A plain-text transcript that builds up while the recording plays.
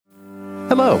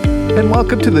Hello, and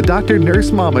welcome to the Dr.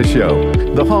 Nurse Mama Show,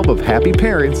 the home of happy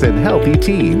parents and healthy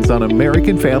teens on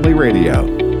American Family Radio.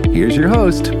 Here's your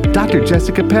host, Dr.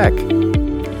 Jessica Peck.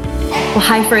 Well,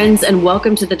 hi, friends, and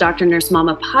welcome to the Dr. Nurse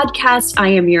Mama podcast. I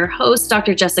am your host,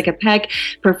 Dr. Jessica Peck,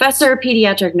 professor,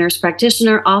 pediatric nurse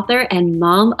practitioner, author, and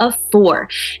mom of 4.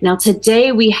 Now,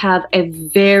 today we have a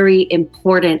very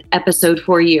important episode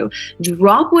for you.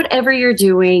 Drop whatever you're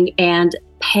doing and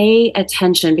pay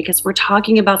attention because we're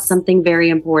talking about something very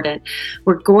important.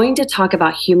 We're going to talk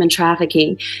about human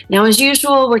trafficking. Now, as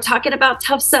usual, we're talking about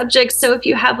tough subjects, so if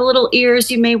you have little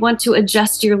ears, you may want to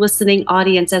adjust your listening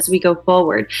audience as we go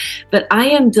forward. But I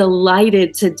am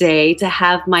delighted today to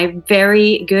have my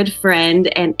very good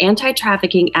friend and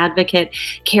anti-trafficking advocate,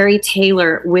 Kerri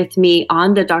Taylor, with me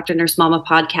on the Dr. Nurse Mama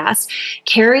podcast.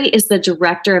 Kerri is the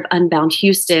director of Unbound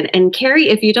Houston. And Kerri,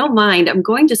 if you don't mind, I'm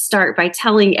going to start by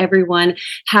telling everyone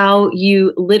how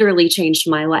you literally changed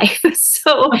my life.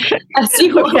 So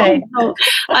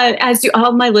as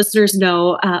all my listeners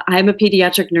know, I'm a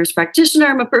pediatric nurse practitioner.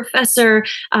 I'm a professor,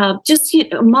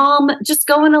 mom, just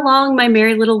going along my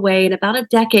merry little way. And about a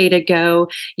decade ago,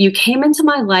 you came into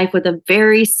my life with a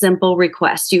very simple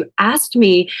request. You asked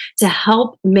me to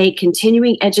help make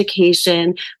continuing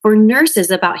education for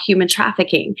nurses about human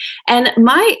trafficking. And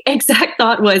my exact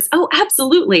thought was, oh,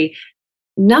 absolutely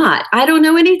not. I don't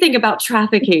know anything about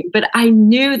trafficking, but I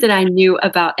knew that I knew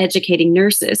about educating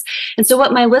nurses. And so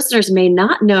what my listeners may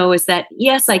not know is that,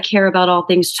 yes, I care about all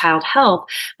things child health,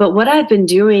 but what I've been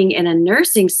doing in a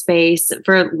nursing space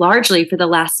largely for the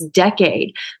last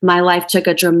decade, my life took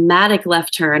a dramatic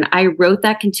left turn. I wrote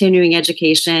that continuing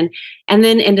education and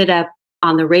then ended up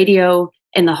on the radio,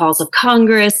 in the halls of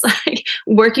Congress,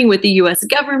 working with the U.S.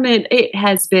 government. It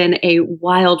has been a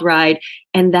wild ride,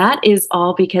 and that is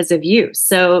all because of you.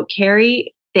 So, Kerri,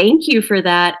 thank you for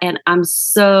that, and I'm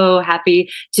so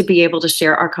happy to be able to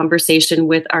share our conversation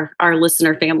with our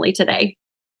listener family today.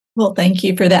 Well, thank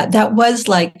you for that. That was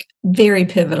very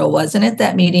pivotal, wasn't it?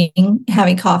 That meeting,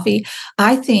 having coffee.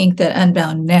 I think that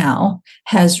Unbound now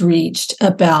has reached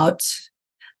about,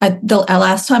 the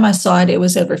last time I saw it, it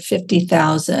was over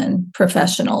 50,000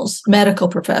 professionals, medical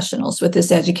professionals with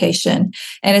this education.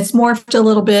 And it's morphed a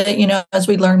little bit, as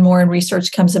we learn more and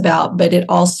research comes about. But it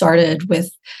all started with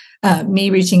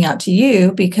me reaching out to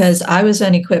you because I was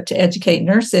unequipped to educate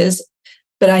nurses,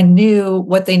 but I knew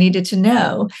what they needed to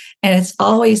know. And it's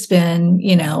always been,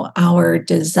 our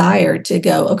desire to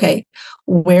go, okay,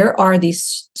 where are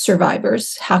these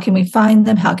survivors? How can we find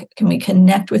them? How can we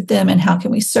connect with them? And how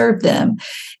can we serve them?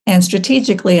 And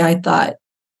strategically, I thought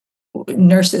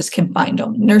nurses can find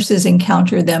them. Nurses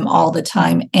encounter them all the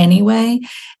time anyway,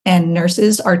 and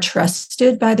nurses are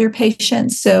trusted by their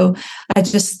patients. So I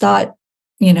just thought,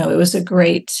 it was a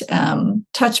great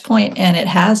touch point, and it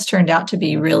has turned out to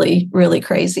be really, really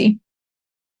crazy.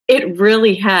 It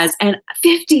really has. And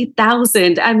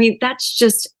 50,000, that's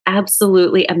just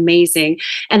absolutely amazing.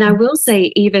 And I will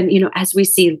say, even, as we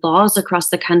see laws across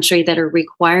the country that are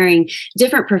requiring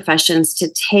different professions to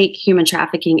take human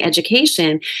trafficking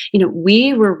education,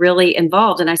 we were really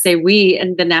involved. And I say we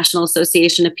and the National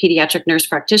Association of Pediatric Nurse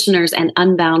Practitioners and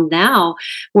Unbound now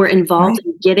were involved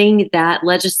in getting that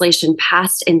legislation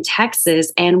passed in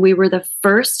Texas. And we were the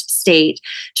first state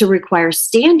to require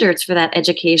standards for that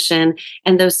education.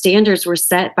 And those standards were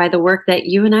set by the work that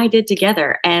you and I did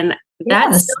together. And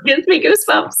that still gives me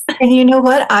goosebumps. And you know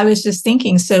what? I was just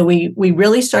thinking, so we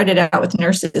really started out with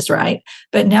nurses, right?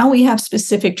 But now we have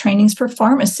specific trainings for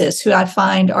pharmacists who I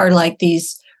find are like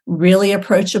these really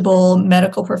approachable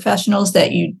medical professionals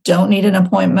that you don't need an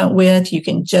appointment with. You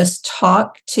can just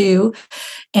talk to.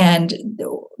 And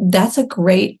that's a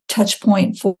great touch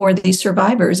point for these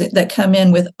survivors that come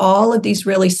in with all of these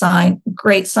really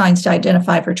great signs to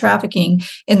identify for trafficking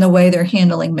in the way they're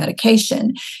handling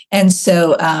medication. And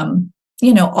so,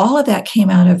 all of that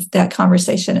came out of that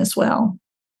conversation as well.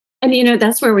 And,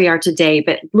 that's where we are today.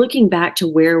 But looking back to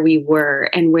where we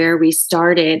were and where we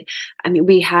started,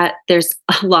 there's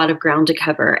a lot of ground to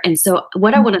cover. And so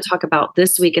what I want to talk about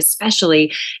this week,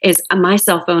 especially, is my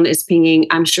cell phone is pinging.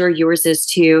 I'm sure yours is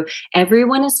too.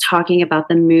 Everyone is talking about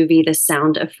the movie, The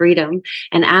Sound of Freedom,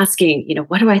 and asking,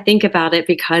 what do I think about it?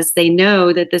 Because they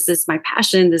know that this is my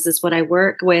passion. This is what I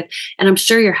work with. And I'm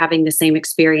sure you're having the same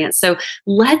experience. So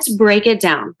let's break it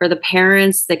down for the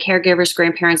parents, the caregivers,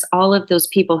 grandparents, all of those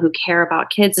people who care about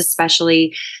kids,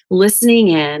 especially listening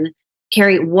in.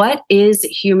 Kerri, what is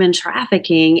human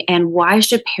trafficking and why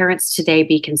should parents today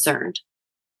be concerned?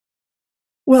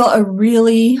 Well, a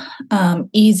really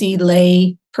easy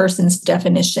lay person's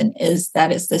definition is that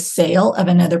it's the sale of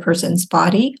another person's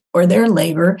body or their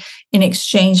labor in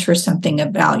exchange for something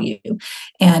of value.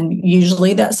 And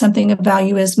usually that something of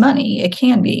value is money. It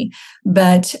can be,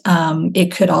 but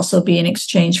it could also be in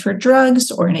exchange for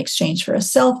drugs or in exchange for a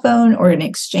cell phone or in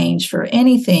exchange for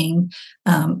anything,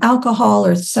 alcohol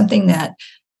or something that,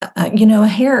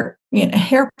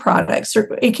 hair products,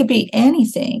 or it could be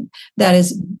anything that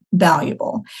is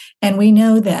valuable. And we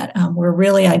know that we're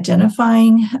really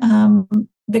identifying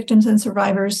victims and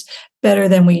survivors better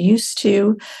than we used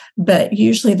to, but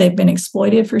usually they've been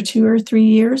exploited for 2 or 3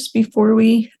 years before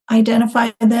we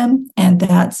identify them. And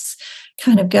that's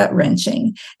kind of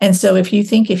gut-wrenching. And so if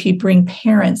you bring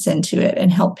parents into it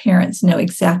and help parents know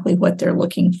exactly what they're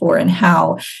looking for and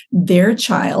how their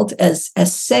child, as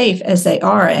safe as they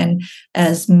are and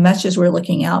as much as we're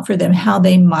looking out for them, how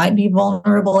they might be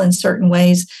vulnerable in certain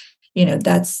ways,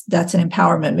 that's an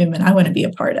empowerment movement I want to be a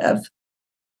part of.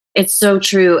 It's so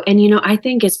true. And, I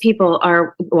think as people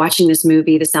are watching this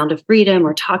movie, The Sound of Freedom,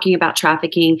 or talking about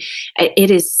trafficking, it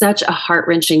is such a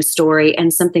heart-wrenching story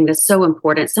and something that's so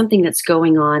important, something that's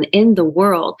going on in the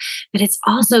world, but it's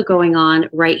also going on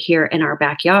right here in our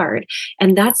backyard.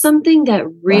 And that's something that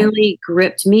really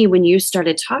gripped me when you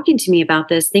started talking to me about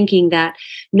this, thinking that,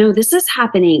 no, this is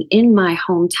happening in my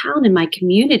hometown, in my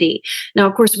community. Now,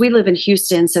 of course, we live in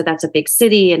Houston, so that's a big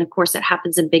city. And of course, it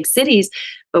happens in big cities.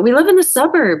 But we live in the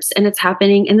suburbs, and it's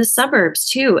happening in the suburbs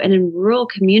too, and in rural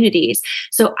communities.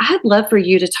 So I'd love for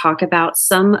you to talk about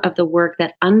some of the work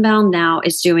that Unbound now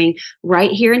is doing right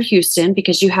here in Houston,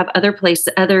 because you have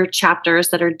other chapters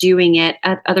that are doing it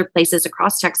at other places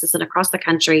across Texas and across the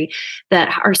country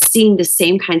that are seeing the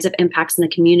same kinds of impacts in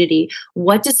the community.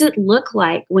 What does it look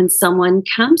like when someone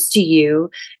comes to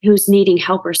you who's needing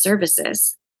help or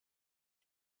services?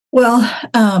 Well,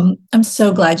 I'm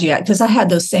so glad you asked, because I had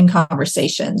those same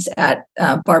conversations at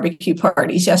barbecue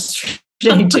parties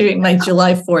yesterday during my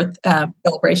July 4th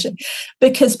celebration,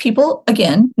 because people,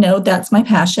 again, know that's my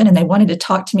passion and they wanted to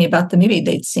talk to me about the movie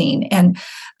they'd seen. And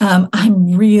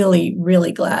I'm really,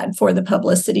 really glad for the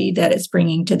publicity that it's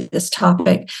bringing to this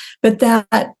topic, but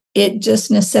that it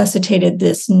just necessitated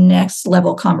this next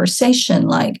level conversation.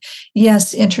 Like,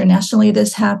 yes, internationally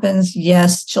this happens.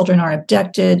 Yes, children are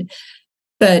abducted.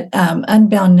 But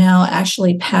Unbound now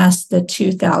actually passed the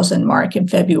 2,000 mark in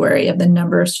February of the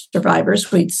number of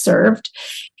survivors we'd served.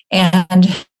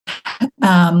 And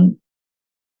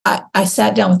I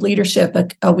sat down with leadership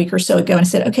a week or so ago and I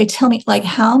said, okay, tell me, like,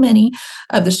 how many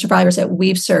of the survivors that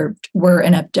we've served were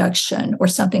an abduction or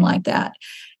something like that?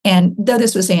 And though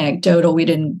this was anecdotal, we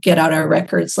didn't get out our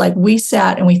records. Like, we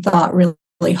sat and we thought really,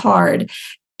 really hard.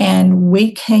 And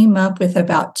we came up with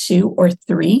about 2 or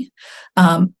 3.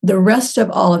 The rest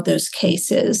of all of those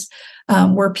cases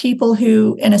were people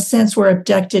who, in a sense, were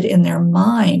abducted in their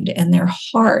mind and their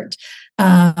heart.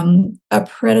 A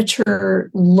predator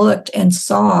looked and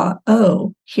saw,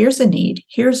 oh, here's a need,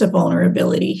 here's a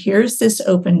vulnerability, here's this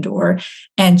open door,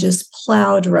 and just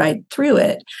plowed right through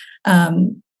it.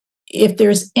 If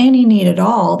there's any need at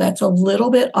all, that's a little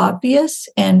bit obvious.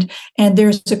 And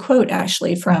there's a quote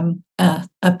actually from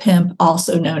a pimp,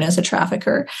 also known as a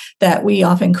trafficker, that we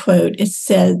often quote. It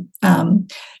said,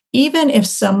 even if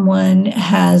someone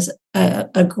has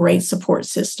a great support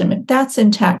system, if that's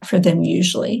intact for them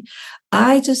usually,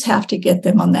 I just have to get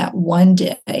them on that one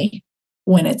day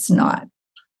when it's not.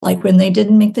 Like when they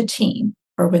didn't make the team,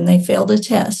 or when they failed a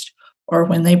test, or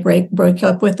when they broke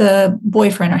up with a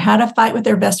boyfriend, or had a fight with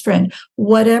their best friend,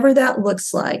 whatever that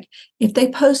looks like. If they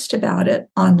post about it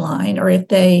online, or if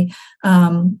they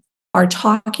are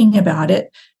talking about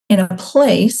it in a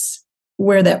place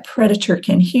where that predator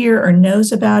can hear or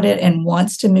knows about it and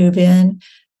wants to move in,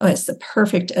 it's the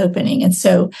perfect opening. And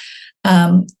so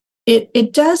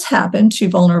it does happen to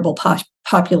vulnerable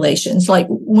populations, like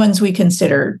ones we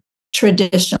consider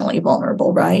traditionally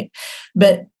vulnerable, right?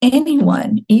 But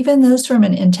anyone, even those from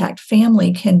an intact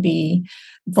family, can be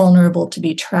vulnerable to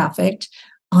be trafficked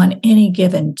on any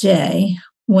given day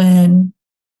when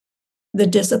the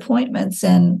disappointments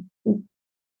and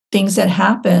things that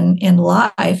happen in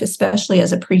life, especially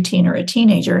as a preteen or a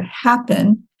teenager,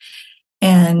 happen.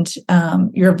 And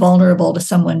you're vulnerable to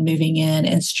someone moving in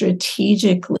and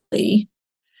strategically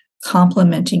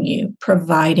complimenting you,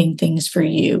 providing things for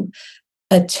you,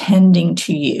 attending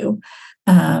to you,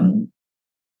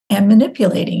 and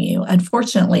manipulating you.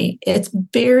 Unfortunately, it's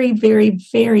very, very,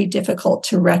 very difficult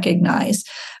to recognize.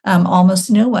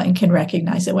 Almost no one can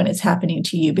recognize it when it's happening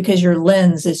to you because your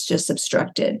lens is just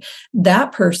obstructed.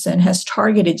 That person has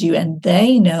targeted you and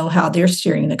they know how they're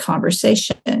steering the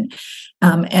conversation.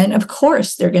 And of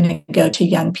course, they're going to go to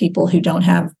young people who don't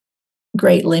have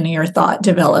great linear thought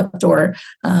developed, or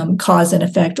cause and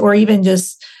effect, or even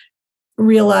just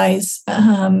realize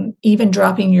even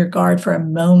dropping your guard for a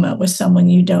moment with someone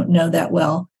you don't know that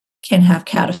well can have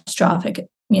catastrophic,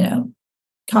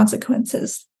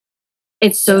 consequences.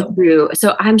 It's so true.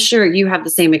 So I'm sure you have the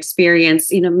same experience.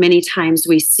 Many times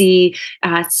we see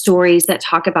stories that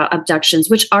talk about abductions,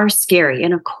 which are scary.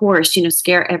 And of course,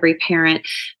 scare every parent.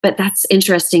 But that's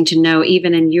interesting to know,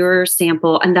 even in your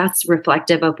sample. And that's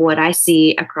reflective of what I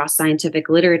see across scientific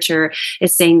literature,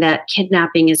 is saying that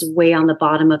kidnapping is way on the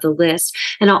bottom of the list.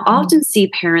 And I'll often see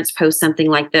parents post something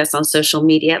like this on social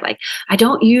media. Like, I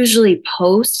don't usually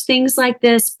post things like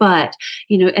this, but,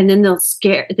 and then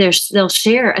they'll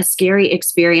share a scary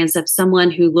experience of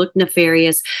someone who looked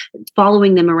nefarious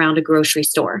following them around a grocery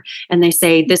store. And they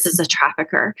say, this is a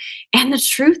trafficker. And the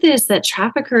truth is that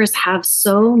traffickers have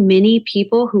so many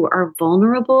people who are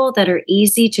vulnerable that are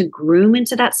easy to groom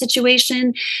into that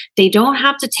situation. They don't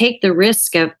have to take the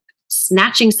risk of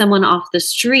snatching someone off the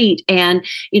street and,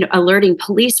 alerting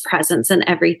police presence and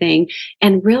everything.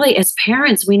 And really, as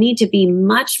parents, we need to be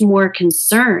much more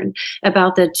concerned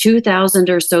about the 2,000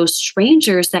 or so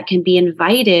strangers that can be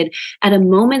invited at a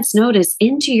moment's notice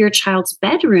into your child's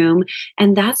bedroom.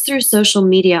 And that's through social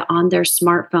media on their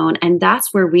smartphone. And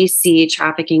that's where we see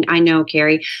trafficking, I know,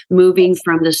 Kerri, moving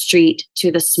from the street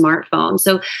to the smartphone.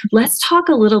 So let's talk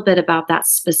a little bit about that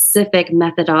specific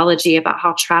methodology, about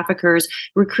how traffickers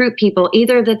recruit people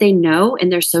either that they know in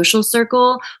their social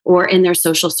circle or in their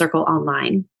social circle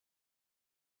online.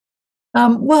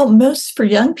 Well, most for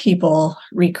young people,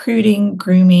 recruiting,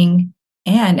 grooming,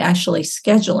 and actually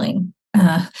scheduling,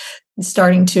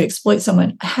 starting to exploit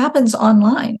someone happens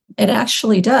online. It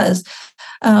actually does.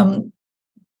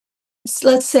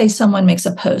 Let's say someone makes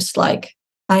a post like,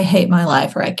 I hate my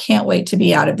life, or I can't wait to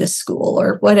be out of this school,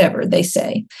 or whatever they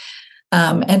say.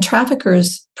 And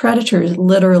predators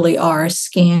literally are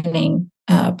scanning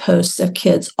posts of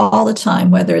kids all the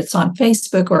time, whether it's on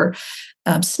Facebook or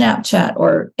Snapchat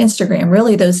or Instagram.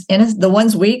 Really, the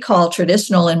ones we call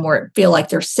traditional and more feel like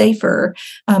they're safer,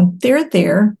 they're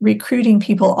there recruiting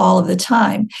people all of the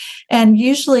time. And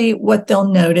usually what they'll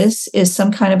notice is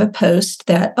some kind of a post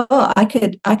that, I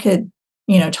could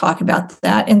talk about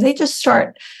that. And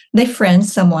they friend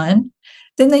someone,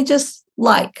 then they just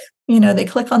they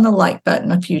click on the like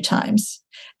button a few times,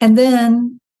 and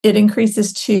then it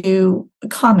increases to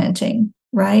commenting,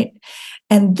 right?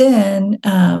 And then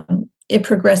it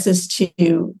progresses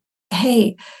to,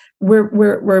 hey,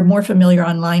 we're more familiar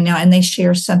online now, and they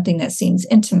share something that seems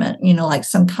intimate, like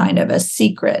some kind of a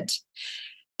secret,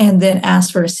 and then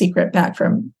ask for a secret back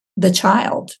from the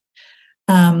child.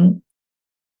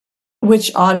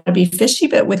 Which ought to be fishy,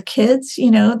 but with kids,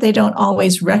 they don't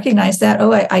always recognize that.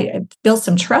 I built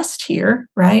some trust here,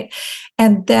 right?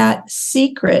 And that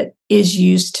secret is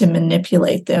used to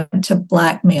manipulate them, to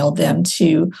blackmail them,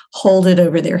 to hold it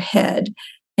over their head.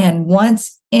 And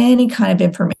once any kind of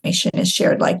information is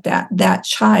shared like that, that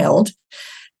child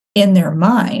in their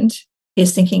mind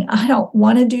is thinking, I don't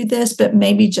want to do this, but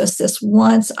maybe just this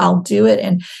once I'll do it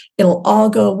and it'll all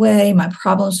go away. My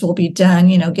problems will be done,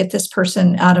 get this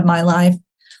person out of my life.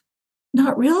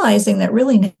 Not realizing that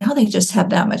really now they just have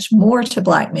that much more to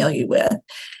blackmail you with.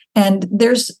 And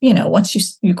there's,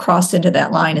 once you cross into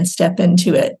that line and step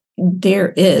into it, there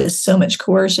is so much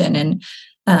coercion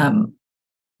and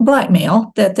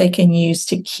blackmail that they can use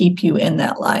to keep you in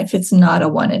that life. It's not a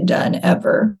one and done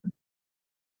ever.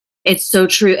 It's so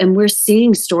true. And we're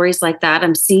seeing stories like that.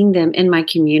 I'm seeing them in my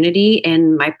community,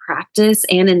 in my practice,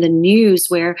 and in the news,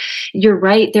 where you're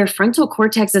right, their frontal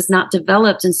cortex is not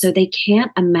developed. And so they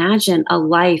can't imagine a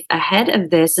life ahead of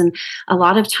this. And a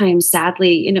lot of times,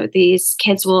 sadly, these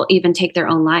kids will even take their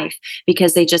own life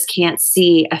because they just can't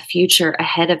see a future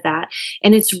ahead of that.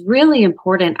 And it's really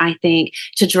important, I think,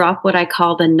 to drop what I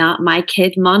call the not my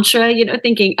kid mantra,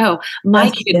 thinking, my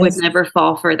kid would never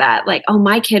fall for that. Like,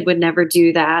 my kid would never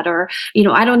do that. Or,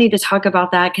 I don't need to talk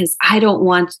about that because I don't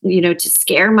want, to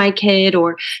scare my kid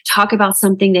or talk about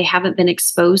something they haven't been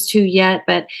exposed to yet.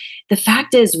 But the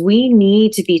fact is, we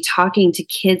need to be talking to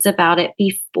kids about it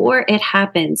before it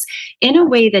happens, in a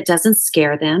way that doesn't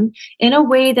scare them, in a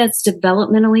way that's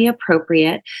developmentally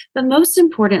appropriate, but most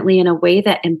importantly, in a way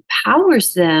that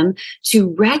empowers them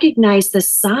to recognize the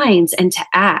signs and to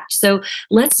act. So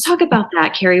let's talk about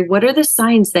that, Kerri. What are the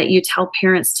signs that you tell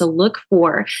parents to look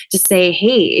for to say,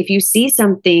 hey, if you see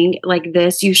something like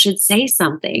this, you should say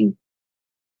something?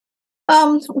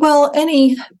 Well,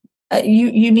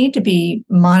 you need to be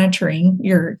monitoring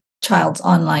your child's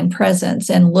online presence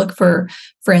and look for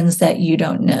friends that you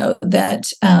don't know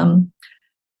that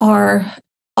are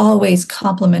always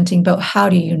complimenting, but how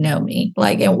do you know me?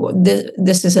 Like,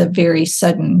 this is a very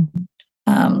sudden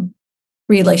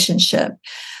relationship,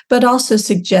 but also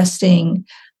suggesting,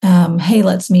 hey,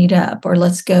 let's meet up, or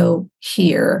let's go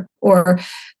here, or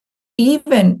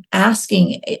even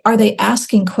asking, are they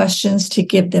asking questions to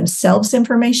give themselves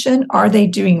information? Are they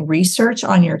doing research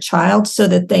on your child so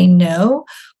that they know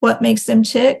what makes them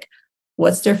tick?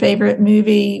 What's their favorite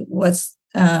movie? What's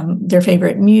their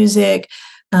favorite music?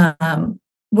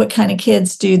 What kind of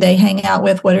kids do they hang out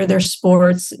with? What are their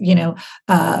sports?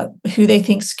 Who they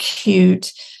think's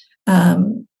cute?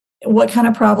 What kind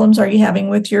of problems are you having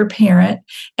with your parent?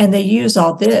 And they use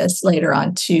all this later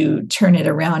on to turn it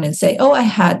around and say, oh, I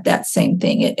had that same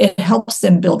thing. It helps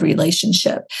them build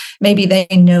relationship. Maybe they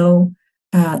know,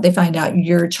 they find out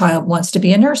your child wants to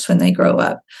be a nurse when they grow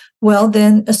up. Well,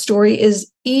 then a story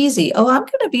is easy. Oh, I'm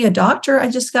going to be a doctor. I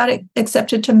just got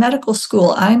accepted to medical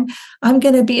school. I'm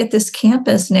going to be at this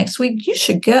campus next week. You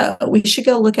should go. We should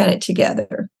go look at it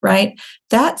together, right?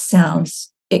 That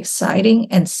sounds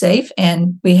exciting and safe,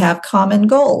 and we have common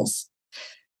goals.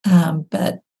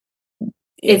 But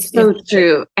it's so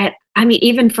true. I mean,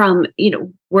 even from,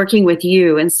 working with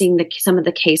you and seeing some of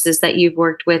the cases that you've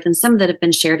worked with and some that have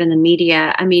been shared in the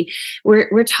media. I mean,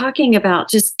 we're talking about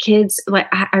just kids. Like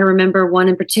I remember one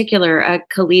in particular, a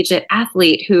collegiate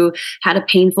athlete who had a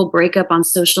painful breakup on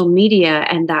social media,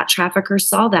 and that trafficker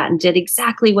saw that and did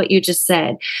exactly what you just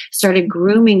said, started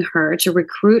grooming her to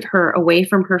recruit her away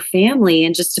from her family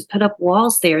and just to put up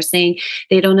walls there saying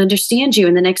they don't understand you.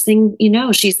 And the next thing you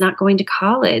know, she's not going to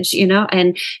college,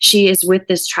 and she is with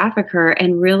this trafficker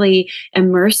and really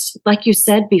immersed, like you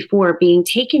said before, being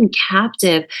taken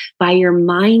captive by your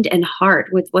mind and heart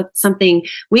with what something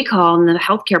we call in the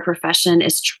healthcare profession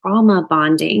is trauma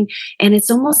bonding. And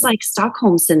it's almost like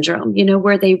Stockholm syndrome,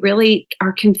 where they really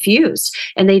are confused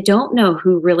and they don't know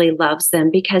who really loves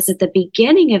them, because at the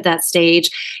beginning of that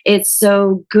stage, it's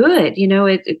so good.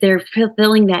 They're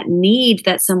fulfilling that need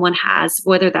that someone has,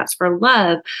 whether that's for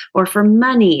love or for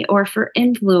money or for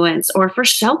influence or for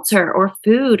shelter or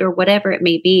food or whatever it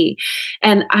may be.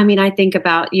 And I mean, I think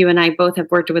about you and I both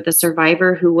have worked with a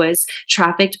survivor who was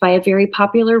trafficked by a very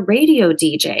popular radio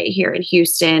DJ here in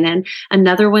Houston, and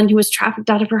another one who was trafficked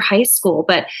out of her high school.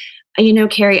 But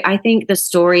Kerri, I think the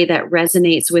story that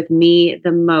resonates with me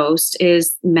the most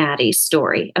is Maddie's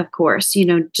story, of course.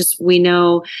 We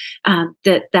know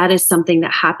that is something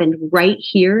that happened right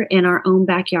here in our own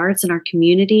backyards, in our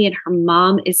community. And her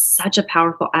mom is such a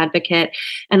powerful advocate.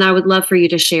 And I would love for you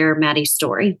to share Maddie's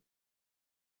story.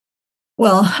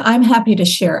 Well, I'm happy to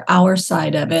share our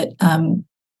side of it.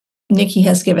 Nikki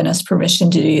has given us permission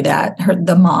to do that,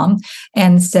 the mom,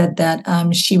 and said that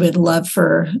she would love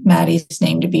for Maddie's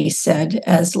name to be said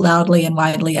as loudly and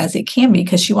widely as it can be,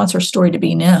 because she wants her story to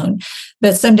be known.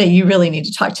 But someday you really need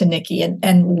to talk to Nikki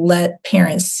and let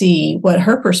parents see what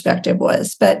her perspective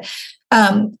was. But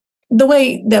the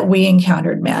way that we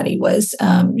encountered Maddie was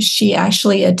she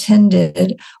actually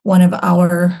attended one of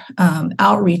our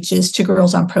outreaches to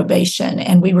girls on probation,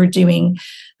 and we were doing,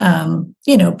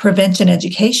 prevention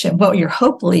education. What you're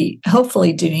hopefully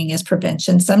doing is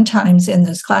prevention. Sometimes in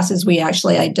those classes, we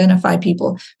actually identify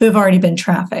people who have already been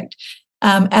trafficked.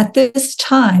 At this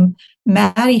time,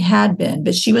 Maddie had been,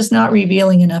 but she was not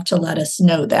revealing enough to let us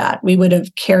know that. We would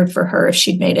have cared for her if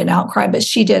she'd made an outcry, but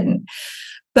she didn't.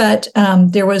 But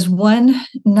there was one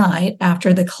night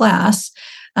after the class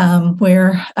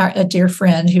where a dear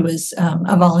friend who was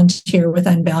a volunteer with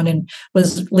Unbound and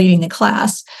was leading the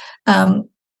class,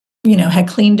 had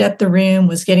cleaned up the room,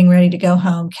 was getting ready to go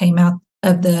home, came out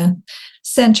of the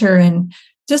center and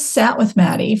just sat with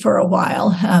Maddie for a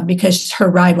while because her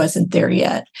ride wasn't there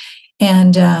yet.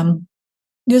 And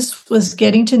just was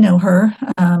getting to know her,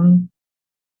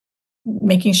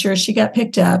 making sure she got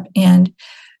picked up. And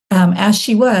as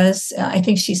she was, I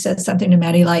think she said something to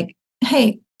Maddie like,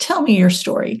 hey, tell me your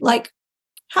story. Like,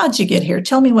 how'd you get here?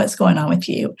 Tell me what's going on with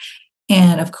you.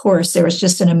 And of course, there was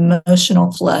just an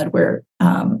emotional flood where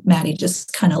Maddie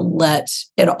just kind of let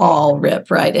it all rip,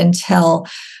 right? And tell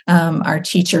our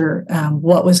teacher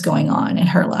what was going on in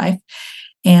her life.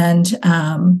 And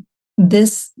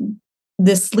this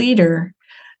leader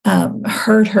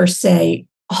heard her say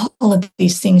all of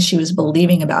these things she was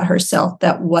believing about herself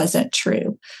that wasn't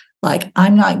true. Like,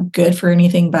 I'm not good for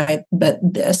anything but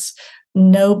this.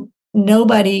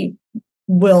 Nobody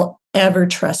will ever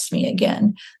trust me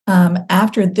again.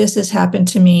 After this has happened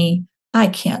to me, I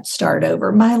can't start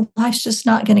over. My life's just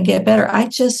not going to get better.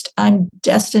 I'm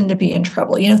destined to be in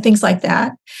trouble, things like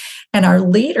that. And our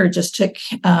leader just took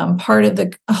part of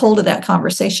the hold of that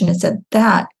conversation and said,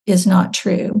 that is not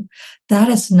true. That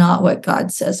is not what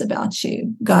God says about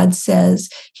you. God says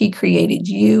he created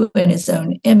you in his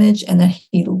own image and that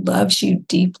he loves you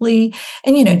deeply.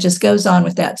 And, just goes on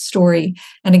with that story.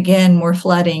 And again, more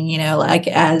flooding, like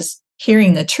as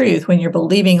hearing the truth when you're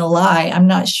believing a lie. I'm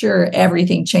not sure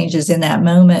everything changes in that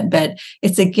moment, but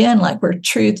it's again like where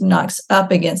truth knocks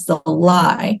up against the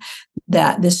lie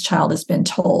that this child has been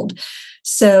told.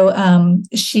 So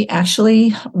she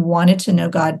actually wanted to know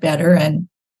God better. And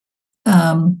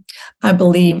I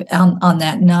believe on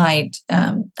that night,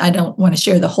 I don't want to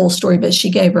share the whole story, but she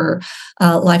gave her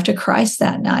life to Christ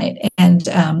that night.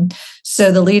 And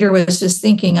so the leader was just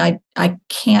thinking, I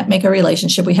can't make a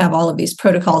relationship. We have all of these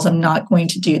protocols. I'm not going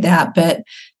to do that. But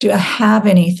do I have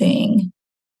anything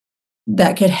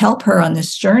that could help her on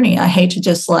this journey? I hate to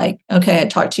just okay, I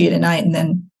talked to you tonight and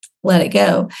then let it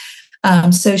go.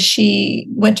 So she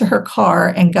went to her car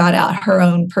and got out her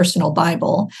own personal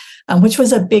Bible, which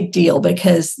was a big deal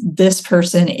because this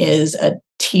person is a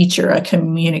teacher, a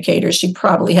communicator. She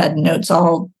probably had notes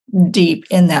all deep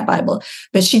in that Bible,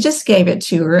 but she just gave it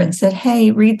to her and said,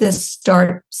 hey, read this,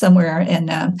 start somewhere,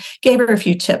 and gave her a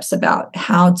few tips about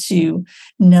how to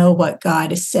know what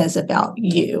God says about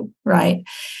you, right?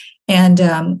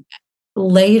 And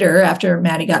later, after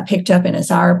Maddie got picked up and as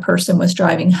our person was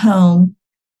driving home,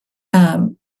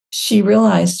 she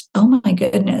realized, oh my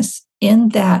goodness, in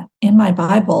my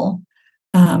Bible,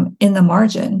 in the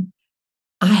margin,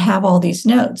 I have all these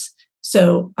notes.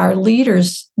 So our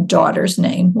leader's daughter's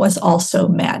name was also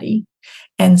Maddie.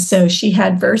 And so she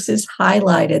had verses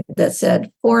highlighted that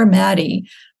said, for Maddie,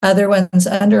 other ones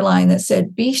underlined that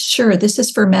said, be sure this is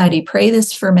for Maddie, pray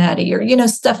this for Maddie, or,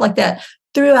 stuff like that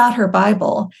throughout her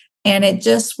Bible. And it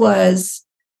just was,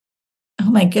 oh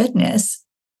my goodness.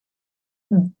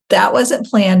 That wasn't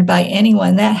planned by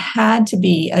anyone. That had to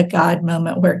be a God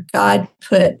moment where God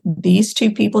put these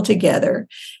two people together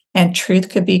and truth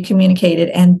could be communicated.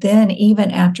 And then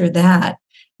even after that,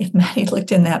 if Maddie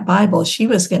looked in that Bible, she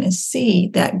was going to see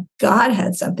that God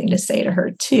had something to say to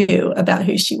her too about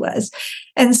who she was.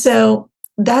 And so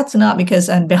that's not because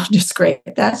Unbound is great.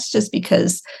 That's just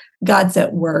because God's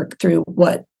at work through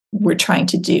what we're trying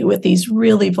to do with these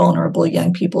really vulnerable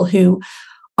young people who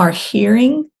are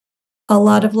hearing a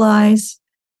lot of lies,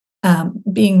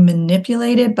 being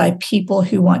manipulated by people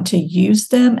who want to use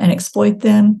them and exploit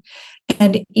them.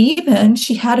 And even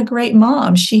she had a great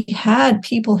mom. She had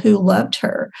people who loved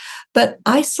her. But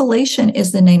isolation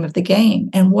is the name of the game.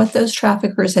 And what those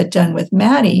traffickers had done with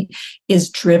Maddie is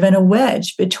driven a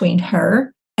wedge between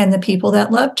her and the people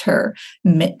that loved her,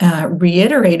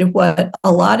 reiterated what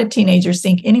a lot of teenagers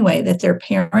think anyway, that their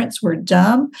parents were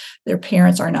dumb, their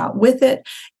parents are not with it.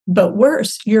 But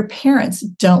worse, your parents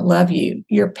don't love you.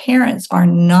 Your parents are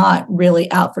not really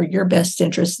out for your best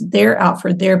interest. They're out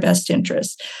for their best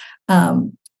interest.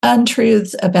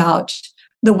 Untruths about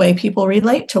the way people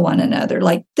relate to one another,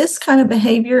 like this kind of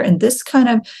behavior and this kind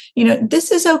of,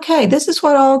 this is okay. This is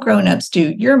what all grownups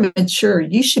do. You're mature.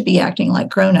 You should be acting like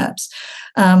grownups.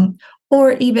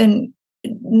 Or even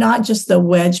not just the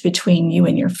wedge between you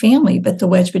and your family, but the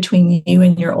wedge between you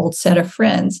and your old set of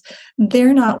friends.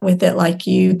 They're not with it like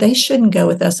you. They shouldn't go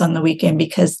with us on the weekend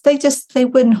because they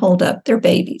wouldn't hold up. They're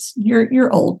babies.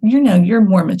 You're old. You're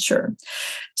more mature.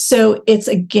 So it's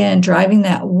again driving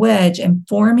that wedge and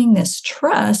forming this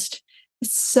trust.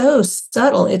 It's so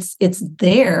subtle. It's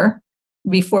there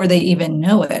before they even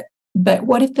know it. But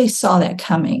what if they saw that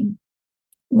coming?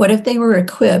 What if they were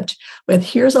equipped with,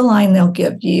 here's a line they'll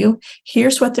give you.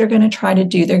 Here's what they're going to try to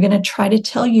do. They're going to try to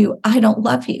tell you, I don't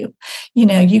love you.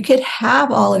 You could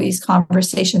have all of these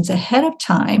conversations ahead of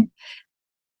time.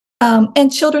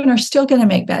 And children are still going to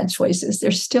make bad choices.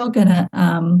 They're still going to,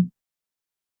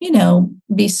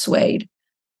 be swayed.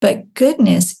 But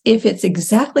goodness, if it's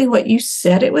exactly what you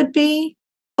said it would be,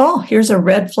 here's a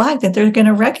red flag that they're going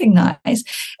to recognize.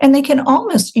 And they can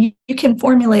almost, you can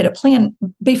formulate a plan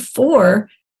before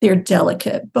they're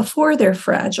delicate, before they're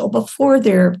fragile, before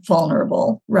they're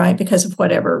vulnerable, right? Because of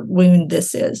whatever wound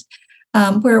this is.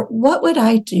 Where what would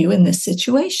I do in this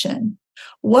situation?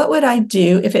 What would I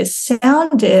do if it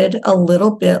sounded a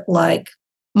little bit like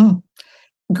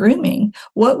grooming?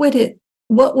 What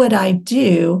would I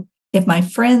do if my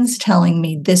friend's telling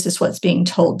me this is what's being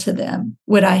told to them?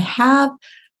 Would I have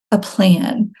a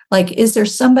plan? Like, is there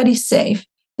somebody safe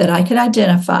that I could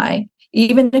identify,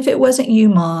 even if it wasn't you,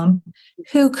 Mom?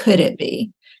 Who could it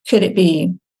be? Could it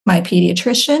be my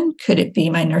pediatrician? Could it be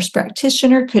my nurse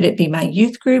practitioner? Could it be my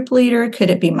youth group leader?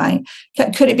 Could it be my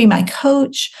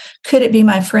coach? Could it be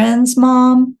my friend's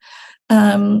mom?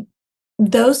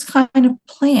 Those kind of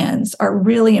plans are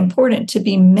really important to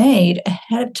be made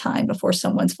ahead of time before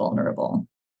someone's vulnerable.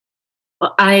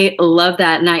 Well, I love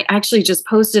that. And I actually just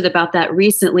posted about that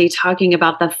recently, talking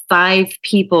about the 5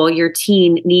 people your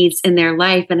teen needs in their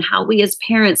life and how we as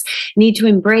parents need to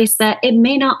embrace that. It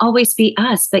may not always be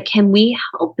us, but can we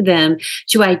help them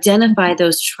to identify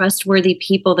those trustworthy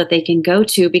people that they can go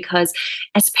to? Because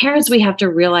as parents, we have to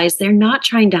realize they're not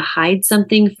trying to hide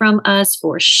something from us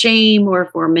for shame or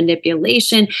for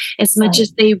manipulation as much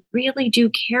as they really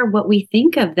do care what we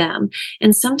think of them.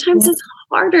 And sometimes it's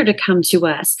harder to come to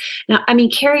us. Now, I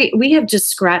mean, Kerri, we have just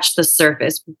scratched the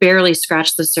surface, barely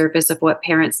scratched the surface of what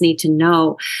parents need to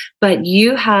know, but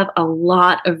you have a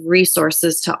lot of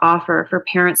resources to offer for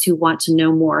parents who want to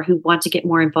know more, who want to get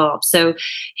more involved. So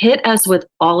hit us with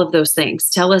all of those things.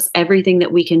 Tell us everything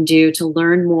that we can do to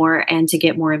learn more and to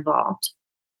get more involved.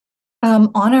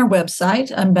 On our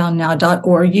website,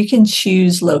 unboundnow.org, you can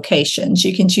choose locations.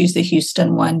 You can choose the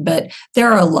Houston one, but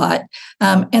there are a lot.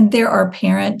 And there are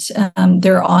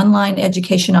there are online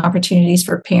education opportunities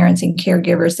for parents and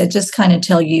caregivers that just kind of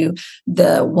tell you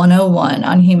the 101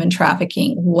 on human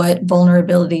trafficking, what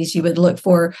vulnerabilities you would look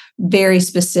for, very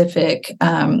specific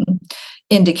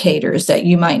indicators that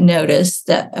you might notice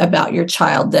that about your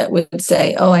child that would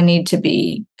say, oh, I need to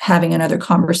be having another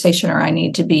conversation, or I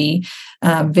need to be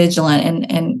vigilant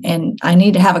and I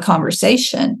need to have a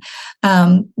conversation.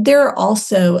 There are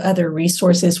also other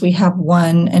resources. We have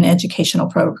an educational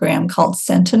program called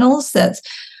Sentinels that's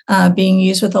being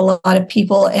used with a lot of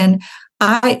people. And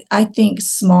I think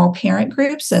small parent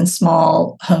groups and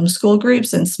small homeschool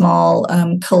groups and small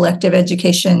collective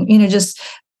education, just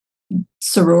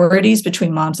sororities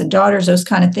between moms and daughters, those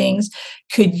kind of things,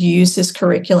 could use this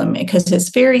curriculum because it's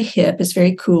very hip, it's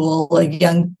very cool. A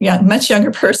young, much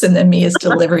younger person than me is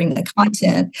delivering the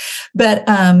content, but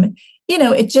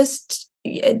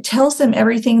it tells them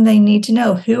everything they need to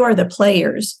know. Who are the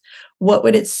players? What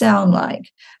would it sound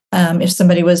like if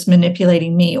somebody was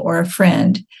manipulating me or a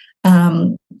friend?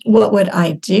 What would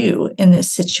I do in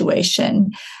this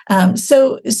situation?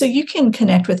 So you can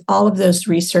connect with all of those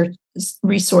resources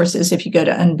if you go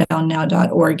to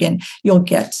unboundnow.org, and you'll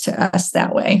get to us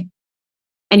that way.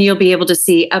 And you'll be able to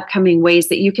see upcoming ways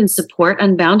that you can support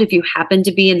Unbound if you happen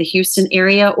to be in the Houston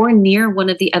area or near one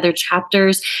of the other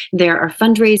chapters. There are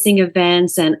fundraising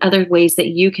events and other ways that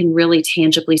you can really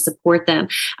tangibly support them.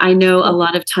 I know a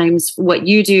lot of times what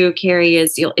you do, Kerri,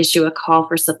 is you'll issue a call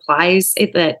for supplies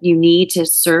that you need to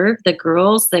serve the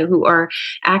girls who are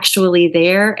actually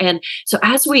there. And so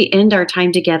as we end our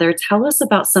time together, tell us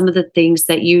about some of the things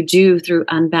that you do through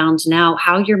Unbound now,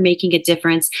 how you're making a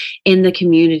difference in the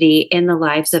community, in the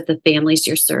lives of the families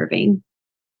you're serving.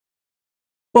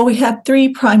 Well, we have 3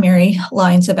 primary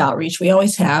lines of outreach. We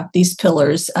always have these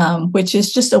pillars, which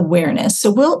is just awareness. So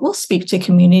we'll speak to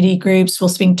community groups, we'll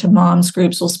speak to moms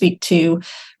groups, we'll speak to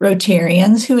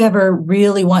Rotarians, whoever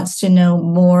really wants to know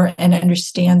more and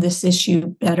understand this issue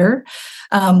better.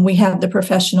 We have the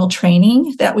professional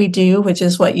training that we do, which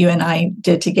is what you and I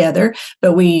did together,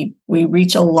 but we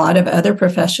reach a lot of other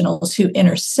professionals who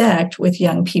intersect with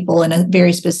young people in a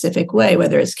very specific way,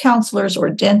 whether it's counselors or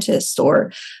dentists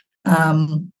or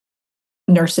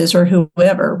nurses or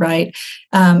whoever, right?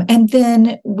 And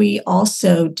then we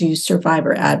also do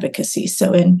survivor advocacy.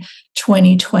 So in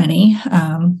 2020,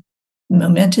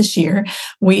 momentous year,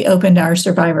 we opened our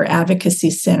Survivor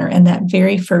Advocacy Center. And that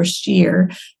very first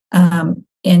year,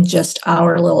 in just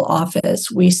our little office,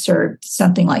 we served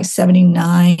something like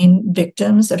 79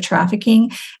 victims of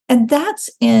trafficking. And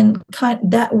that's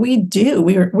that we do.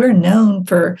 We're known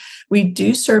for, we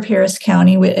do serve Harris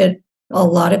County. A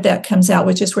lot of that comes out,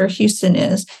 which is where Houston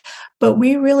is. But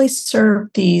we really serve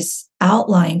these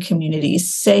outlying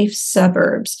communities, safe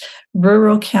suburbs,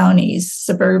 rural counties,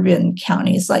 suburban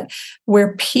counties, like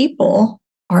where people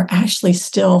are actually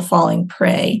still falling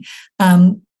prey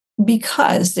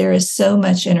because there is so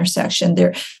much intersection.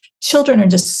 Children are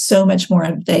just so much more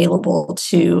available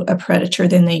to a predator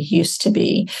than they used to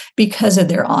be because of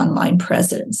their online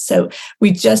presence. So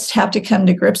we just have to come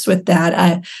to grips with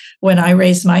that. When I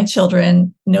raised my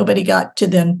children, nobody got to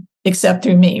them except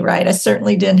through me, right? I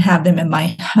certainly didn't have them in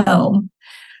my home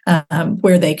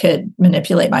where they could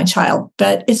manipulate my child.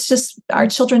 But it's just our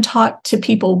children talk to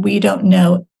people we don't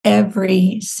know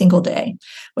every single day,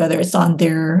 whether it's on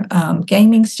their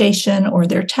gaming station or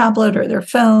their tablet or their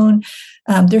phone.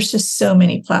 There's just so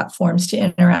many platforms to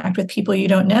interact with people you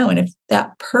don't know. And if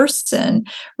that person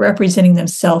representing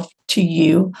themselves to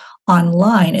you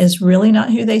online is really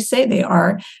not who they say they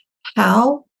are,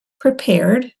 how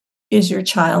prepared is your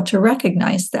child to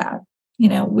recognize that?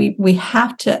 We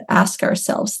have to ask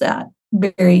ourselves that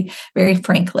very, very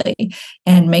frankly,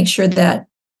 and make sure that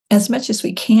as much as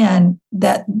we can,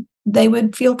 that they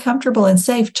would feel comfortable and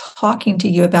safe talking to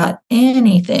you about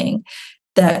anything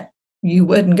that you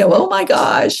wouldn't go, oh my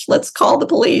gosh, let's call the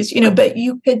police, but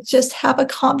you could just have a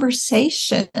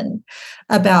conversation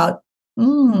about,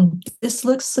 this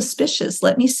looks suspicious.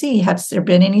 Let me see. Has there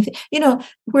been anything,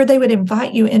 where they would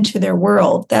invite you into their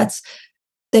world?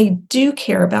 They do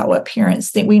care about what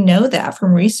parents think. We know that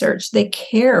from research. They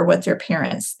care what their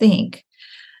parents think.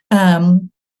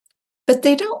 But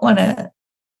they don't want to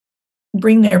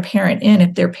bring their parent in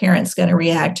if their parent's going to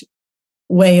react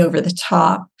way over the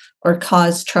top or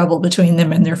cause trouble between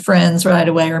them and their friends right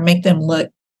away, or make them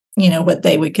look, what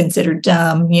they would consider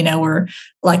dumb, or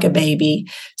like a baby.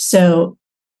 So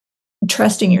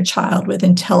trusting your child with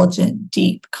intelligent,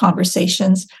 deep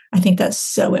conversations, I think that's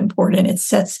so important. It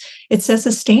sets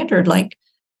a standard like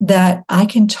that. I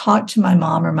can talk to my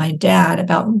mom or my dad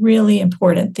about really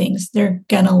important things. They're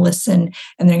going to listen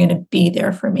and they're going to be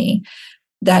there for me.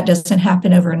 That doesn't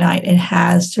happen overnight. It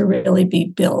has to really be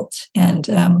built. And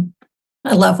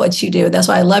I love what you do. That's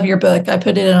why I love your book. I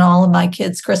put it in all of my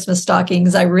kids' Christmas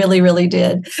stockings. I really, really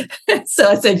did. So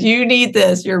I said, you need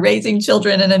this. You're raising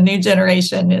children in a new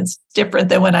generation. It's different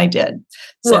than what I did.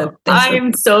 So I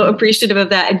am so appreciative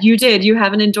of that. And you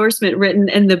have an endorsement written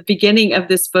in the beginning of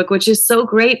this book, which is so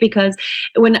great, because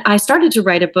when I started to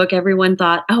write a book, everyone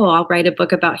thought, oh, I'll write a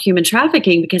book about human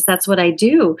trafficking because that's what I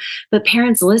do. But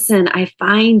parents, listen, I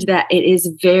find that it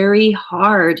is very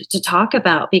hard to talk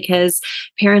about because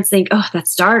parents think, oh,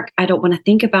 that's dark. I don't want to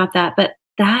think about that. But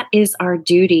that is our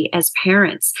duty as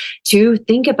parents, to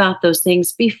think about those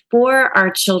things before our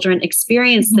children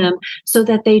experience them so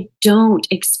that they don't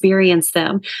experience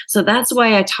them. So that's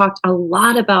why I talked a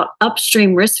lot about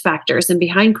upstream risk factors, and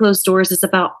behind closed doors is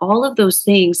about all of those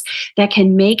things that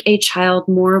can make a child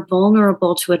more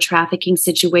vulnerable to a trafficking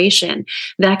situation.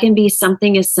 That can be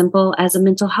something as simple as a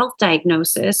mental health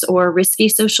diagnosis, or risky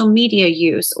social media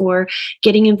use, or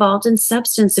getting involved in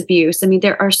substance abuse. I mean,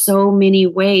 there are so many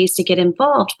ways to get involved.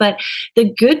 But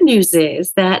the good news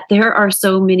is that there are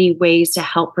so many ways to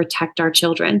help protect our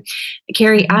children.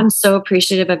 Kerri, I'm so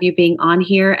appreciative of you being on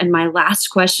here. And my last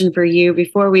question for you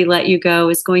before we let you go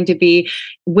is going to be,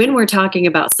 when we're talking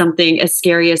about something as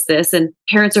scary as this, and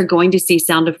parents are going to see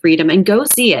Sound of Freedom, and go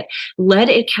see it, let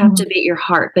it captivate your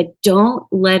heart, but don't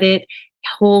let it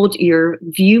hold your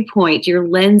viewpoint, your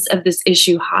lens of this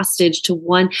issue hostage to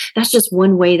one. That's just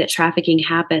one way that trafficking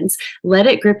happens. Let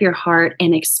it grip your heart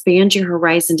and expand your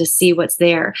horizon to see what's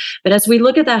there. But as we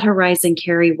look at that horizon,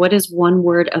 Kerri, what is one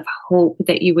word of hope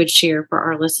that you would share for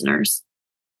our listeners?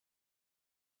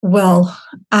 Well,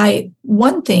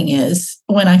 one thing is,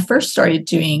 when I first started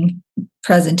doing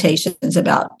presentations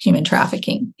about human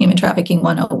trafficking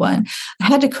 101, I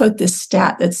had to quote this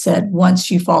stat that said, once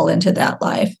you fall into that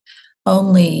life,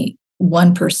 only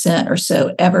 1% or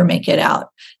so ever make it out.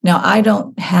 Now, I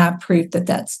don't have proof that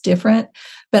that's different,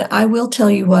 but I will tell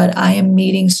you what, I am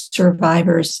meeting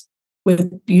survivors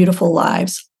with beautiful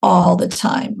lives all the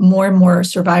time. More and more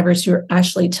survivors who are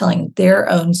actually telling their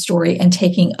own story and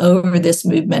taking over this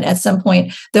movement. At some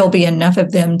point, there'll be enough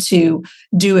of them to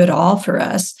do it all for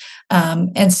us.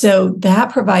 And so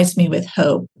that provides me with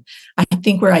hope. I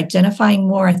think we're identifying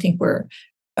more. I think we're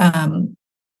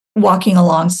walking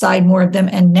alongside more of them.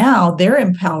 And now they're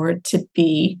empowered to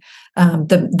be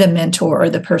the mentor or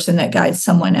the person that guides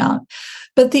someone out.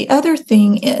 But the other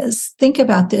thing is, think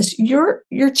about this. Your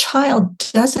child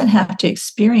doesn't have to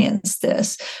experience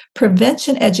this.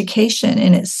 Prevention education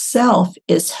in itself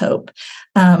is hope.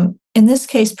 In this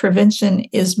case, prevention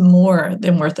is more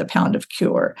than worth a pound of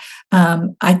cure.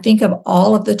 I think of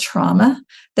all of the trauma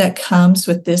that comes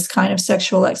with this kind of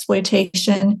sexual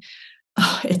exploitation.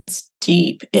 Oh, it's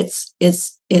deep.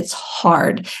 It's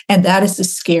hard. And that is the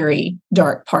scary,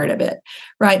 dark part of it,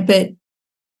 right? But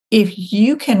if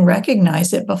you can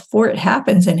recognize it before it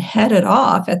happens and head it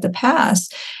off at the pass,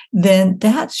 then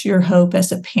that's your hope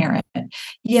as a parent.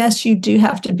 Yes, you do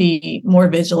have to be more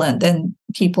vigilant than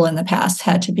people in the past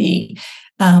had to be.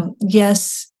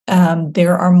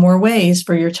 There are more ways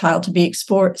for your child to be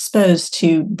exposed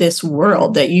to this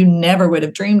world that you never would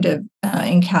have dreamed of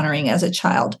encountering as a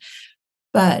child.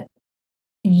 But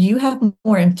you have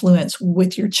more influence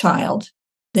with your child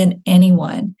than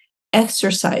anyone.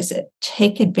 Exercise it,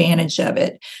 take advantage of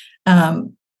it,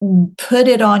 put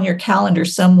it on your calendar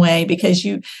some way, because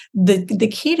the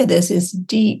key to this is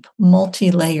deep,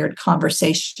 multi-layered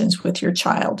conversations with your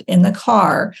child in the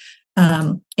car,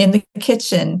 in the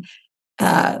kitchen,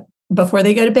 before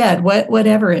they go to bed,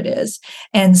 whatever it is.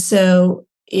 And so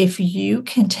if you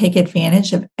can take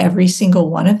advantage of every single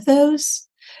one of those,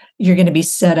 you're going to be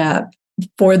set up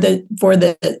for the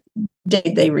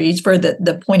day they reach, for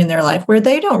the point in their life where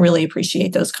they don't really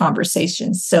appreciate those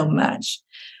conversations so much.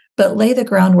 But lay the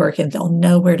groundwork and they'll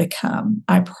know where to come.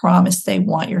 I promise they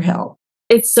want your help.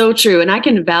 It's so true. And I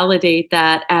can validate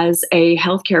that as a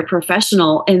healthcare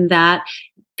professional, in that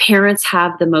parents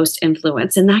have the most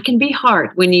influence. And that can be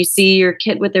hard when you see your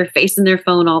kid with their face in their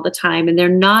phone all the time and they're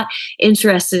not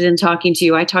interested in talking to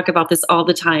you. I talk about this all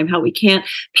the time, how we can't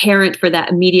parent for that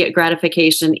immediate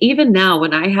gratification. Even now,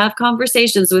 when I have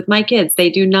conversations with my kids, they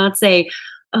do not say,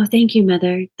 "Oh, thank you,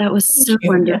 mother. That was so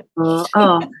wonderful.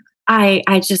 Oh,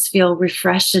 I just feel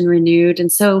refreshed and renewed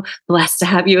and so blessed to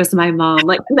have you as my mom."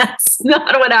 Like, that's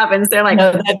not what happens. They're like,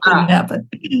 "No, that didn't happen.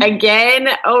 Again?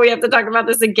 Oh, we have to talk about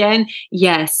this again?"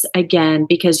 Yes, again,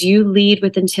 because you lead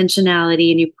with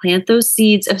intentionality and you plant those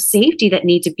seeds of safety that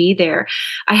need to be there.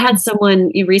 I had someone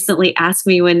recently ask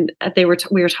me when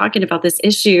we were talking about this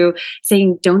issue,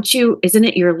 saying, isn't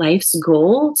it your life's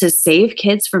goal to save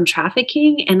kids from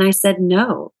trafficking? And I said,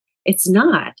 no, it's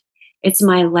not. It's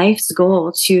my life's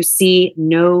goal to see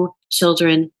no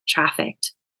children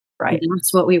trafficked. Right. And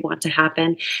that's what we want to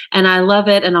happen. And I love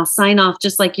it. And I'll sign off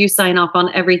just like you sign off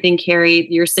on everything, Kerri.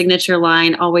 Your signature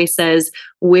line always says,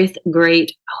 "with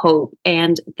great hope."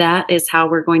 And that is how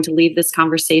we're going to leave this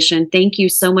conversation. Thank you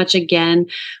so much again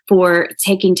for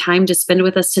taking time to spend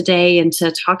with us today and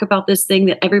to talk about this thing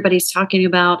that everybody's talking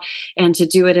about, and to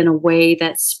do it in a way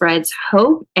that spreads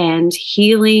hope and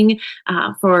healing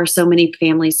for so many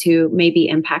families who may be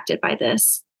impacted by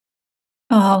this.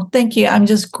 Oh, thank you. I'm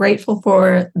just grateful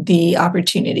for the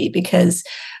opportunity, because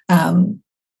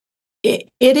it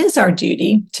is our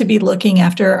duty to be looking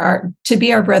after to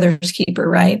be our brother's keeper,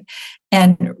 right?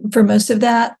 And for most of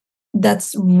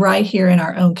that's right here in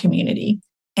our own community.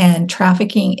 And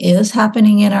trafficking is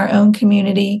happening in our own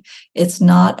community. It's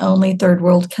not only third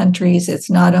world countries. It's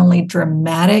not only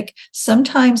dramatic.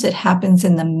 Sometimes it happens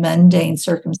in the mundane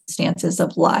circumstances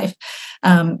of life.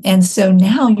 And so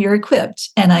now you're equipped.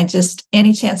 And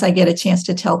any chance I get a chance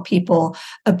to tell people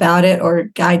about it or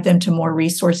guide them to more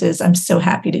resources, I'm so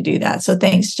happy to do that. So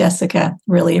thanks, Jessica.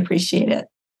 Really appreciate it.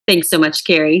 Thanks so much,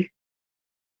 Kerri.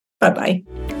 Bye-bye.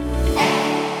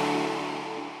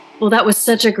 Well, that was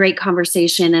such a great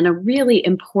conversation, and a really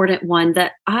important one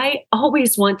that I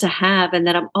always want to have and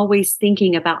that I'm always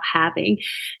thinking about having.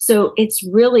 So it's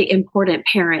really important,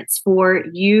 parents, for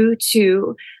you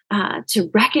to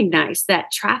recognize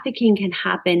that trafficking can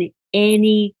happen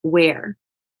anywhere.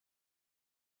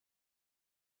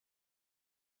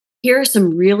 Here are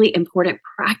some really important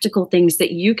practical things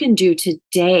that you can do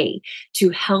today to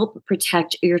help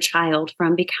protect your child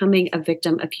from becoming a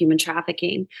victim of human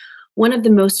trafficking. One of the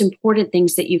most important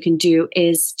things that you can do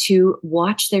is to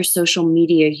watch their social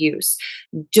media use.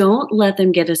 Don't let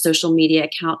them get a social media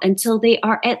account until they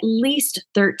are at least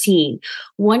 13.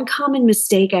 One common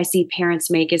mistake I see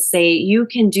parents make is say, you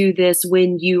can do this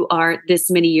when you are this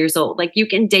many years old. Like, you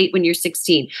can date when you're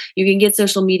 16. You can get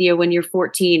social media when you're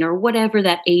 14, or whatever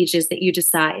that age is that you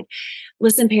decide.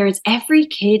 Listen, parents, every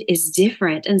kid is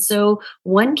different. And so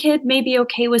one kid may be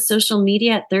okay with social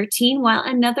media at 13, while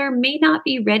another may not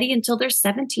be ready until they're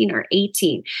 17 or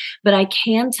 18. But I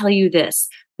can tell you this: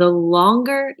 the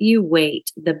longer you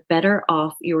wait, the better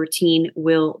off your teen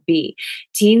will be.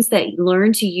 Teens that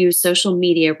learn to use social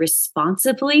media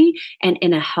responsibly and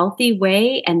in a healthy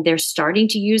way, and they're starting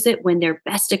to use it when they're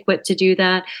best equipped to do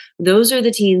that, those are the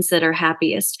teens that are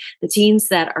happiest. The teens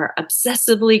that are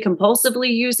obsessively,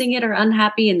 compulsively using it are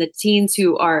unhappy, and the teens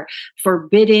who are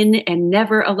forbidden and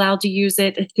never allowed to use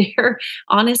it, they're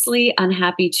honestly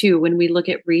unhappy too when we look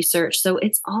at research. So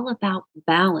it's all about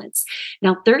balance.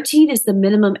 Now, 13 is the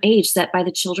minimum age set by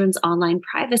the Children's Online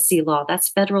Privacy Law. That's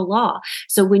federal law.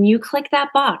 So when you click that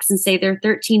box and say they're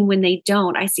 13 when they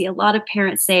don't, I see a lot of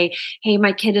parents say, hey,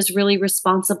 my kid is really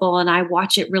responsible and I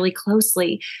watch it really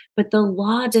closely. But the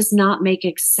law does not make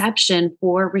exception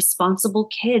for responsible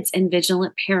kids and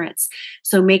vigilant parents.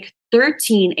 So make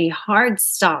 13 a hard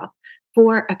stop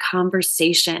for a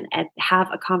conversation and have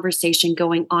a conversation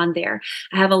going on there.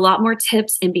 I have a lot more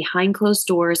tips and behind closed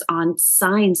doors on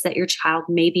signs that your child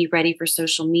may be ready for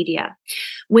social media.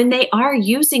 When they are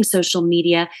using social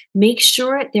media, make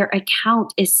sure their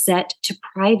account is set to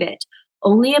private.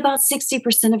 Only about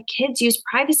 60% of kids use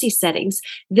privacy settings.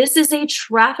 This is a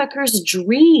trafficker's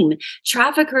dream.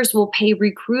 Traffickers will pay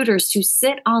recruiters to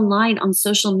sit online on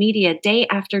social media day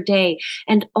after day,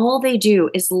 and all they do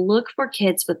is look for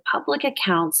kids with public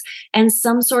accounts and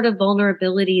some sort of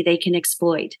vulnerability they can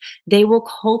exploit. They will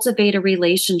cultivate a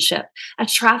relationship. A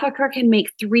trafficker can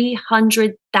make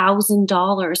 $300,000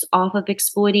 $100,000 off of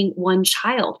exploiting one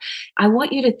child. I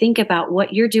want you to think about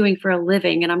what you're doing for a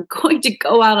living. And I'm going to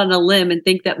go out on a limb and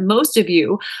think that most of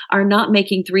you are not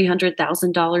making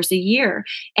 $300,000 a year,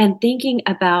 and thinking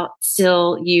about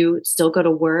you still go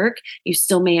to work, you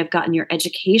still may have gotten your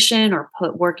education or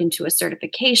put work into a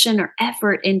certification or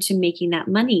effort into making that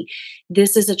money.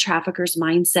 This is a trafficker's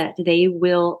mindset. They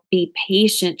will be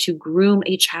patient to groom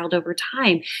a child over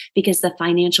time because the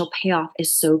financial payoff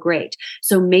is so great.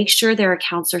 So make sure their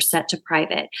accounts are set to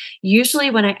private. Usually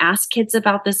when I ask kids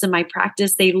about this in my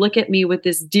practice, they look at me with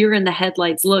this deer in the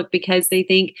headlights look because they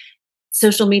think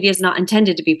social media is not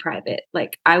intended to be private.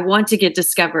 Like, I want to get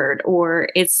discovered, or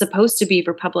it's supposed to be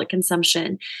for public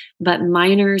consumption, but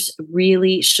minors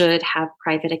really should have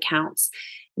private accounts.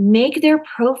 Make their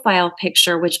profile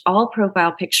picture, which all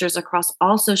profile pictures across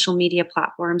all social media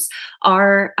platforms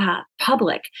are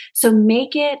public. So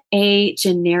make it a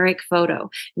generic photo,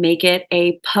 make it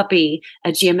a puppy,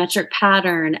 a geometric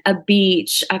pattern, a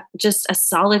beach, just a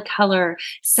solid color,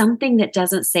 something that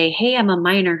doesn't say, hey, I'm a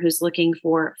minor who's looking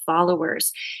for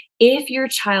followers. If your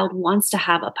child wants to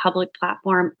have a public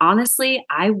platform, honestly,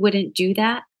 I wouldn't do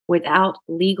that without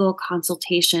legal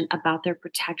consultation about their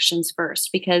protections first,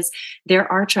 because there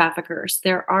are traffickers,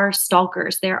 there are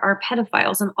stalkers, there are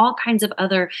pedophiles, and all kinds of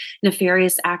other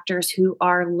nefarious actors who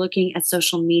are looking at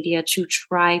social media to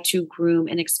try to groom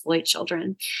and exploit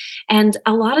children. And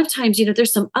a lot of times,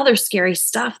 there's some other scary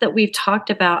stuff that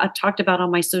I've talked about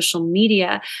on my social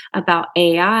media about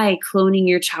AI cloning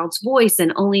your child's voice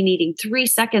and only needing 3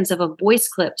 seconds of a voice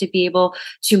clip to be able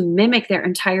to mimic their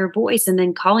entire voice, and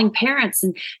then calling parents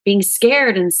and being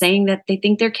scared and saying that they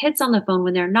think their kid's on the phone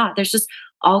when they're not. There's just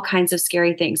all kinds of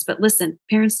scary things. But listen,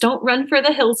 parents, don't run for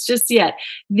the hills just yet.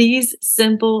 These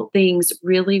simple things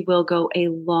really will go a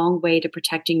long way to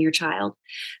protecting your child.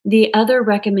 The other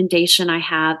recommendation I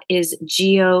have is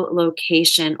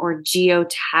geolocation or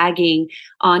geotagging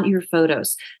on your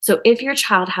photos. So if your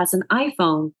child has an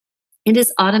iPhone, it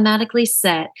is automatically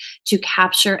set to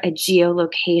capture a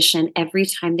geolocation every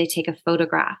time they take a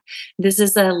photograph. This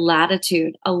is a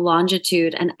latitude, a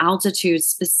longitude, an altitude,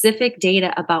 specific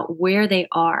data about where they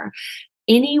are.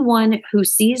 Anyone who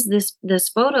sees this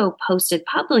photo posted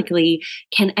publicly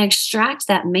can extract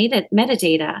that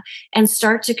metadata and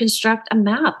start to construct a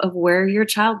map of where your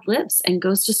child lives and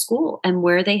goes to school and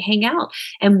where they hang out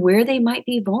and where they might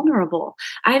be vulnerable.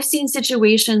 I've seen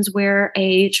situations where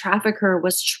a trafficker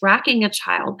was tracking a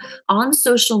child on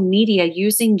social media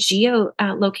using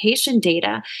geolocation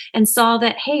data and saw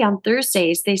that, hey, on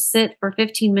Thursdays, they sit for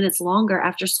 15 minutes longer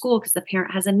after school because the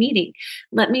parent has a meeting.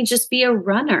 Let me just be a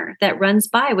runner that runs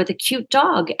by with a cute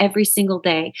dog every single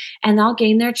day, and I'll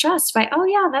gain their trust by, oh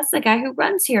yeah, that's the guy who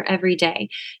runs here every day.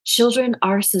 Children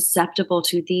are susceptible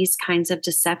to these kinds of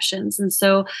deceptions. And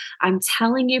so I'm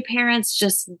telling you, parents,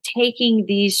 just taking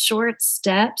these short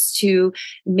steps to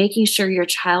making sure your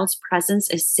child's presence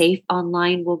is safe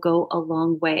online will go a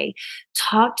long way.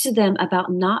 Talk to them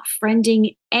about not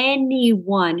friending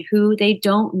anyone who they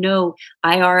don't know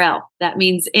IRL. That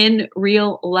means in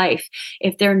real life.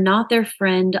 If they're not their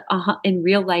friend in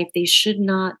real life, they should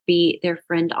not be their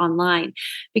friend online,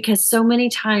 because so many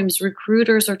times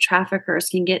recruiters or traffickers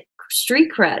can get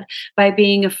street cred by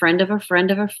being a friend of a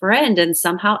friend of a friend, and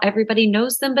somehow everybody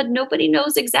knows them, but nobody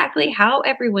knows exactly how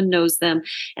everyone knows them.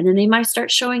 And then they might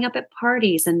start showing up at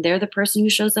parties, and they're the person who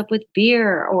shows up with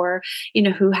beer, or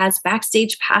who has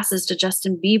backstage passes to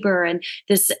Justin Bieber, and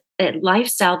this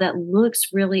lifestyle that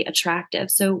looks really attractive.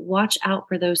 So watch out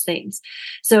for those things.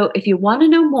 So if you want to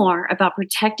know more about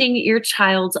protecting your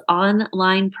child's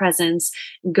online presence,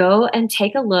 go and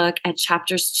take a look at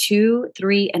chapters 2,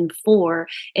 3, and 4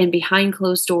 in Behind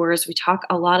Closed Doors. We talk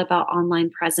a lot about online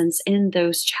presence in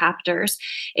those chapters.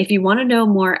 If you want to know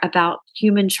more about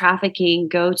human trafficking,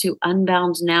 go to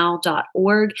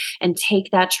unboundnow.org and take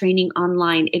that training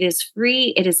online. It is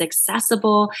free, it is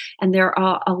accessible, and there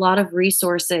are a lot of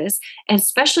resources, and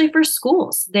especially for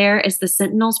schools. There is the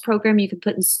Sentinels program you can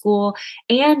put in school,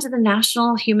 and the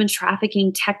National Human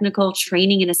Trafficking Technical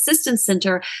Training and Assistance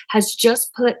Center has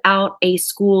just put out a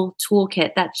school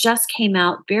toolkit that just came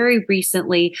out very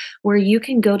recently, where you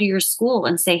can go to your school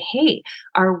and say, hey,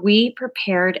 are we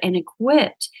prepared and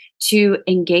equipped to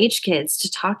engage kids, to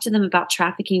talk to them about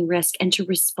trafficking risk, and to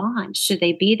respond should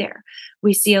they be there.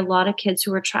 We see a lot of kids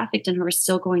who are trafficked and who are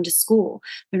still going to school.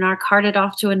 They're not carted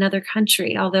off to another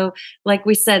country. Although, like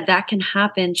we said, that can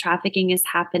happen. Trafficking is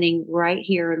happening right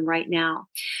here and right now.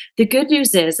 The good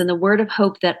news is, and the word of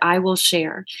hope that I will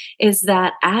share, is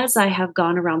that as I have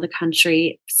gone around the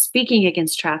country speaking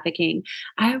against trafficking,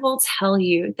 I will tell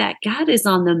you that God is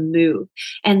on the move.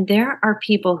 And there are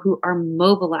people who are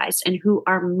mobilized and who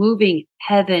are moving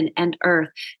heaven and earth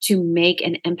to make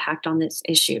an impact on this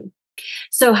issue.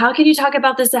 So how can you talk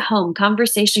about this at home?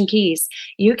 Conversation keys.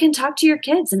 You can talk to your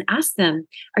kids and ask them,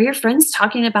 are your friends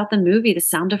talking about the movie, The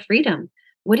Sound of Freedom?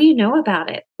 What do you know about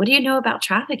it? What do you know about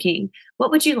trafficking? What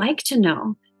would you like to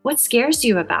know? What scares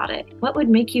you about it? What would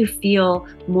make you feel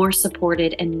more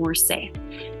supported and more safe?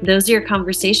 Those are your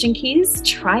conversation keys.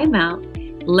 Try them out.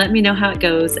 Let me know how it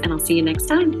goes, and I'll see you next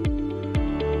time.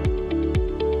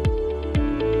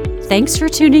 Thanks for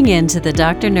tuning in to the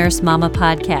Dr. Nurse Mama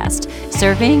podcast,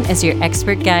 serving as your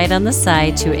expert guide on the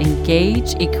side to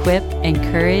engage, equip,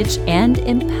 encourage, and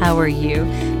empower you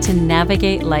to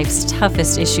navigate life's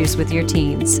toughest issues with your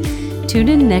teens. Tune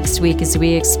in next week as we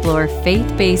explore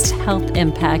faith-based health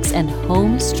impacts and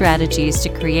home strategies to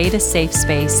create a safe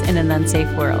space in an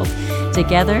unsafe world.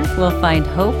 Together, we'll find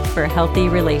hope for healthy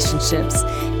relationships.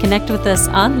 Connect with us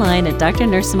online at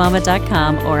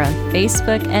drnursemama.com or on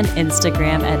Facebook and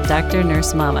Instagram at Dr.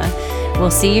 Nurse Mama.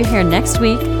 We'll see you here next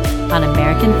week on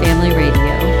American Family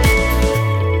Radio.